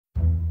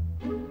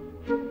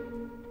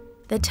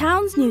The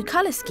town's new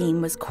colour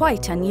scheme was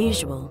quite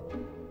unusual.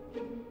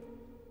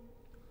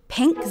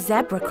 Pink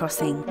zebra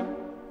crossing.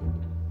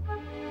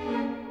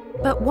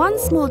 But one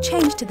small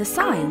change to the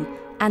sign,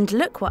 and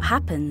look what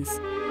happens.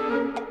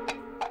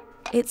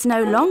 It's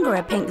no longer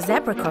a pink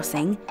zebra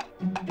crossing,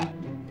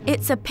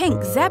 it's a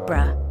pink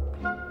zebra.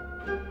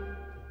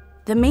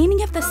 The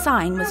meaning of the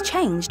sign was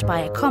changed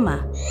by a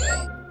comma.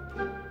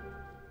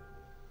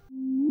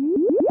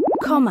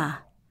 Comma.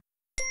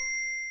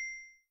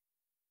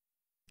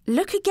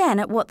 Look again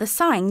at what the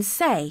signs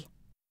say.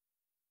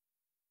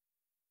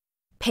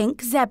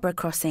 Pink zebra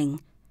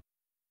crossing.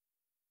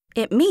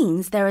 It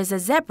means there is a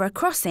zebra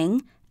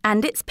crossing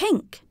and it's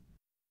pink.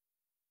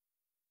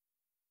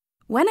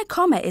 When a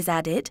comma is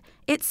added,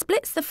 it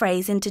splits the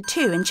phrase into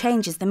two and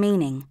changes the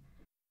meaning.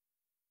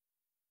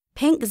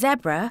 Pink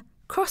zebra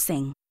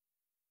crossing.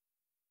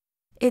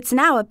 It's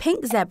now a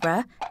pink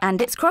zebra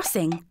and it's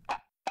crossing.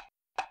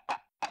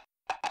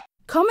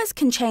 Commas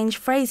can change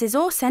phrases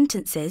or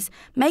sentences,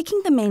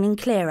 making the meaning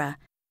clearer.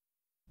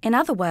 In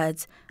other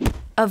words,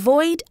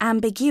 avoid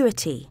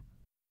ambiguity.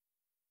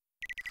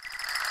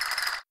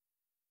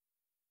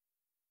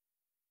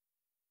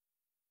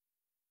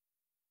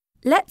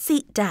 Let's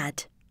eat,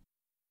 Dad.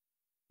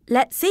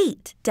 Let's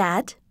eat,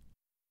 Dad.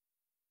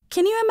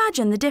 Can you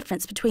imagine the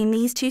difference between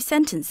these two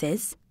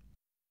sentences?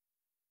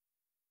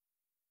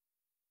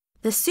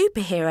 The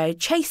superhero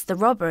chased the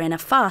robber in a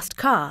fast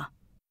car.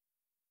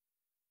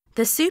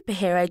 The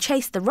superhero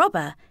chased the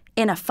robber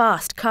in a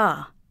fast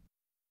car.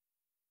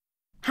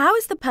 How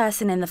is the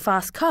person in the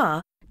fast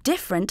car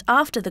different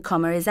after the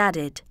comma is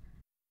added?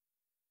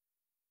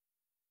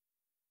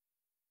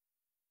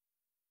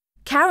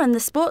 Karen, the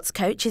sports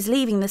coach, is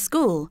leaving the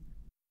school.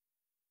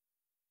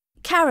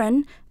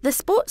 Karen, the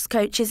sports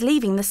coach, is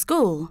leaving the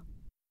school.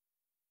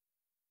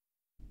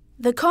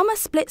 The comma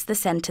splits the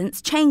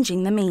sentence,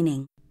 changing the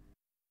meaning.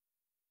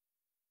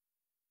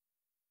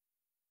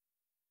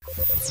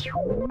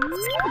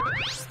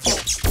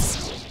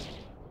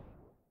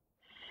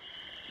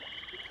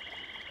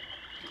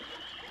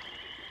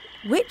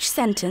 Which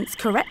sentence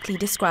correctly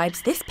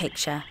describes this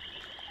picture?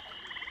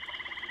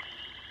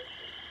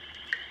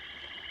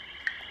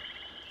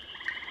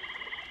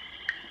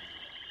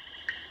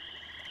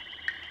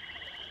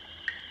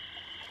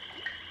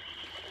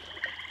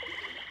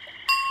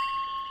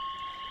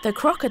 The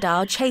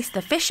crocodile chased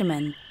the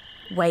fisherman,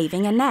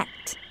 waving a net.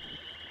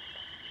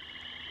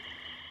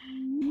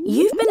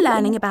 You've been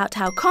learning about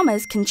how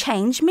commas can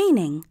change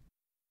meaning.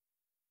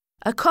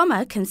 A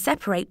comma can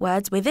separate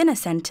words within a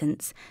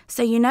sentence,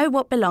 so you know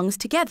what belongs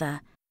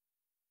together.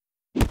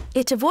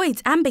 It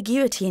avoids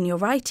ambiguity in your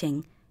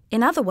writing.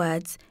 In other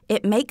words,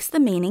 it makes the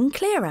meaning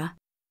clearer.